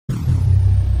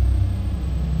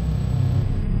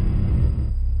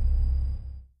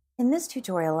this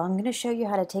tutorial, I'm going to show you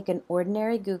how to take an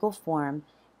ordinary Google form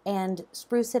and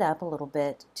spruce it up a little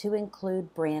bit to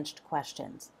include branched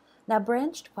questions. Now,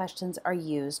 branched questions are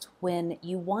used when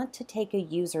you want to take a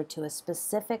user to a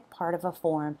specific part of a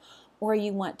form, or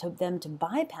you want them to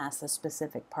bypass a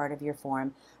specific part of your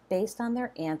form based on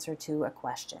their answer to a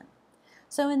question.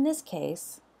 So in this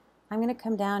case, I'm going to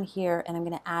come down here and I'm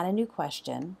going to add a new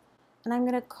question, and I'm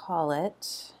going to call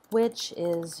it, "Which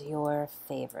is your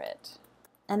favorite?"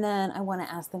 And then I want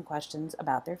to ask them questions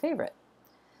about their favorite.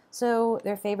 So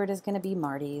their favorite is going to be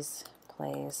Marty's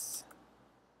Place.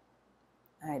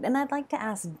 All right, and I'd like to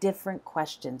ask different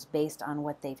questions based on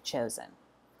what they've chosen.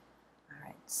 All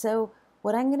right, so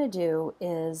what I'm going to do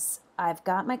is I've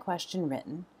got my question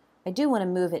written. I do want to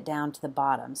move it down to the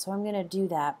bottom, so I'm going to do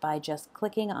that by just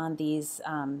clicking on these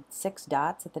 6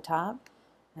 dots at the top.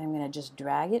 And I'm going to just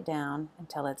drag it down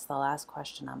until it's the last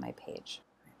question on my page.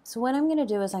 So what I'm going to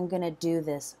do is I'm going to do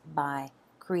this by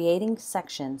creating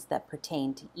sections that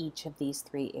pertain to each of these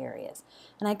 3 areas.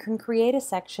 And I can create a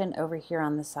section over here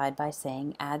on the side by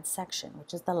saying Add Section,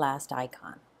 which is the last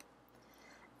icon.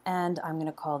 And I'm going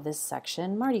to call this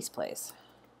section Marty's Place.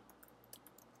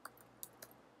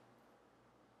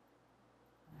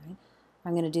 All right.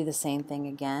 I'm going to do the same thing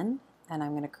again, and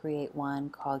I'm going to create one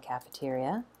called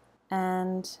Cafeteria.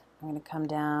 And I'm going to come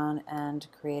down and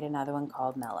create another one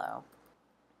called Mellow.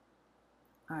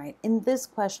 All right, in this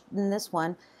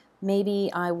one,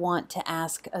 maybe I want to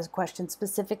ask a question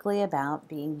specifically about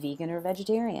being vegan or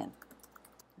vegetarian.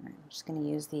 All right, I'm just going to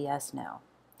use the yes, no.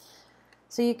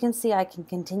 So you can see I can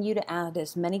continue to add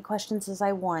as many questions as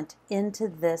I want into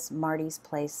this Marty's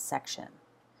Place section.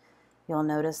 You'll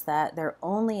notice that they're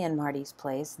only in Marty's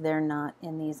Place. They're not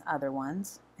in these other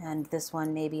ones. And this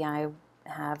one, maybe I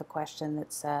have a question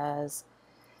that says,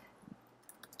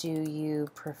 "Do you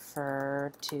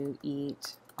prefer to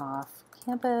eat off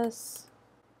campus?"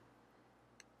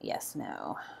 Yes,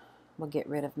 no. We'll get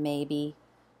rid of maybe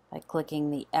by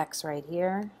clicking the X right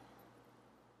here.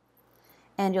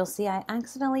 And you'll see I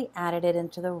accidentally added it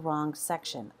into the wrong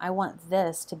section. I want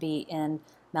this to be in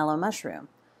Mellow Mushroom.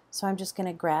 So I'm just going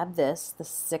to grab this, the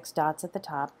 6 dots at the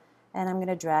top, and I'm going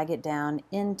to drag it down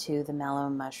into the Mellow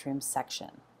Mushroom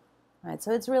section. All right,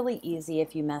 so it's really easy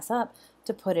if you mess up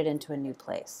to put it into a new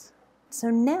place. So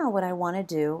now what I want to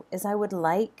do is I would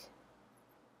like,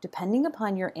 depending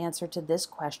upon your answer to this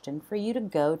question, for you to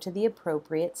go to the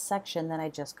appropriate section that I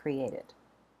just created.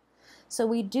 So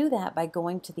we do that by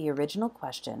going to the original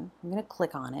question. I'm going to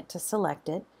click on it to select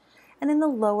it. And in the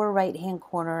lower right-hand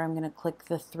corner, I'm going to click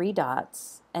the 3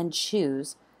 dots and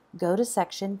choose Go to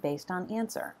Section Based on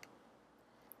Answer.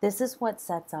 This is what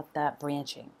sets up that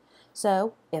branching.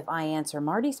 So if I answer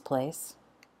Marty's Place,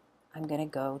 I'm going to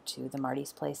go to the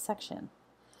Marty's Place section.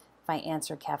 If I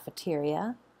answer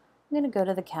Cafeteria, I'm going to go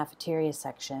to the Cafeteria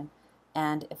section.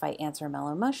 And if I answer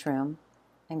Mellow Mushroom,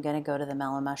 I'm going to go to the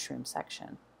Mellow Mushroom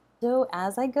section. So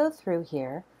as I go through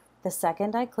here, the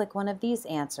second I click one of these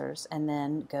answers and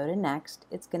then go to Next,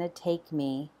 it's going to take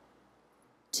me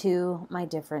to my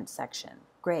different section.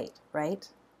 Great, right?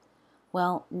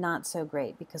 Well, not so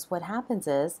great, because what happens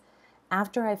is,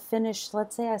 after I finish,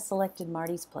 let's say I selected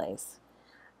Marty's Place,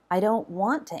 I don't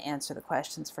want to answer the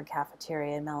questions for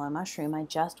Cafeteria and Mellow Mushroom. I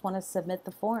just want to submit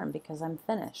the form because I'm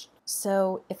finished.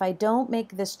 So if I don't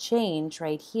make this change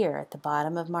right here at the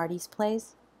bottom of Marty's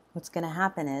Place, what's going to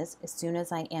happen is, as soon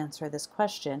as I answer this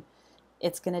question,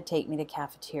 it's going to take me to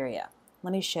Cafeteria.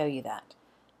 Let me show you that.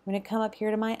 I'm going to come up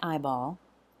here to my eyeball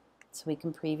so we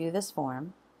can preview this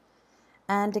form.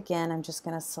 And again, I'm just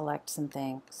going to select some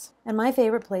things. And my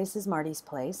favorite place is Marty's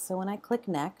Place, so when I click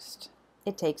Next,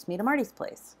 it takes me to Marty's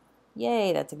Place.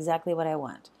 Yay, that's exactly what I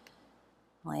want.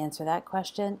 I'll answer that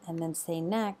question and then say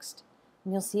Next,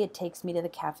 and you'll see it takes me to the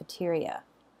Cafeteria.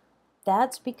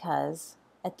 That's because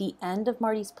at the end of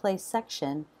Marty's Place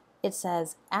section, it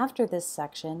says, after this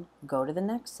section, go to the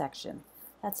next section.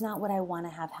 That's not what I want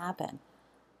to have happen.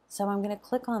 So I'm going to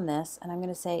click on this, and I'm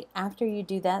going to say, after you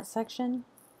do that section,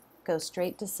 go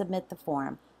straight to submit the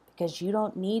form, because you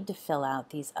don't need to fill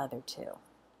out these other 2.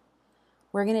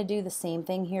 We're going to do the same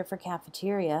thing here for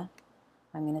Cafeteria.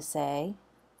 I'm going to say,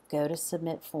 go to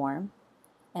Submit Form,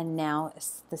 and now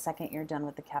the second you're done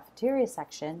with the Cafeteria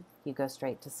section, you go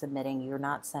straight to submitting. You're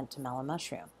not sent to Mellow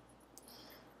Mushroom.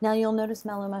 Now you'll notice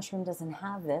Mellow Mushroom doesn't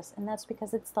have this, and that's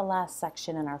because it's the last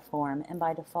section in our form, and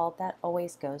by default that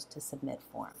always goes to Submit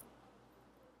Form.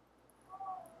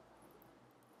 All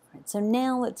right, so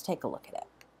now let's take a look at it.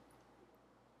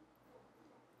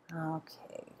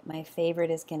 Okay, my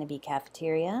favorite is going to be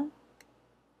Cafeteria.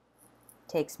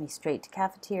 Takes me straight to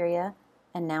Cafeteria,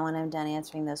 and now when I'm done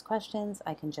answering those questions,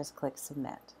 I can just click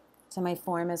Submit. So my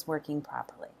form is working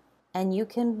properly. And you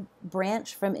can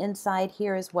branch from inside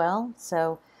here as well.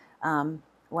 So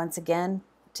once again,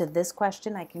 to this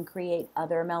question, I can create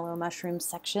other Mellow Mushroom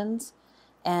sections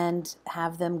and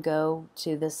have them go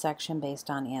to this section based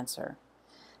on answer.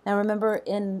 Now remember,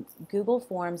 in Google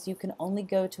Forms, you can only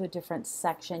go to a different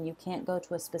section. You can't go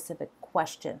to a specific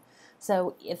question.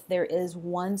 So if there is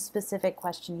one specific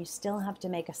question, you still have to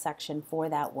make a section for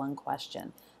that one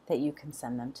question that you can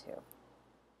send them to.